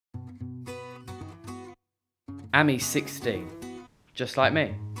Ami's 16, just like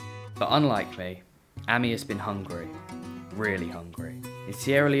me. But unlike me, Ami has been hungry, really hungry. In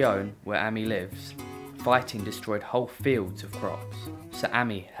Sierra Leone, where Ami lives, fighting destroyed whole fields of crops, so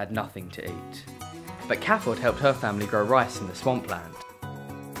Ami had nothing to eat. But CAFOD helped her family grow rice in the swampland,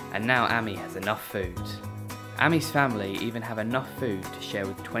 and now Ami has enough food. Ami's family even have enough food to share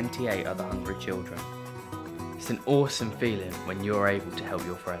with 28 other hungry children. It's an awesome feeling when you're able to help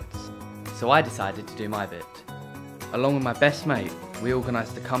your friends. So I decided to do my bit. Along with my best mate, we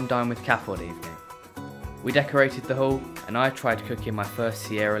organised the Come Dine with CAFOD evening. We decorated the hall and I tried cooking my first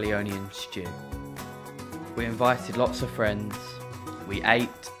Sierra Leonean stew. We invited lots of friends, we ate,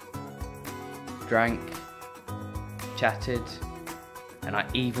 drank, chatted, and I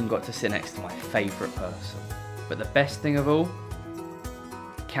even got to sit next to my favourite person. But the best thing of all,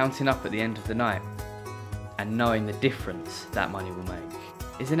 counting up at the end of the night and knowing the difference that money will make.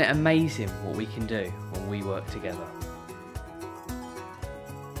 Isn't it amazing what we can do when we work together?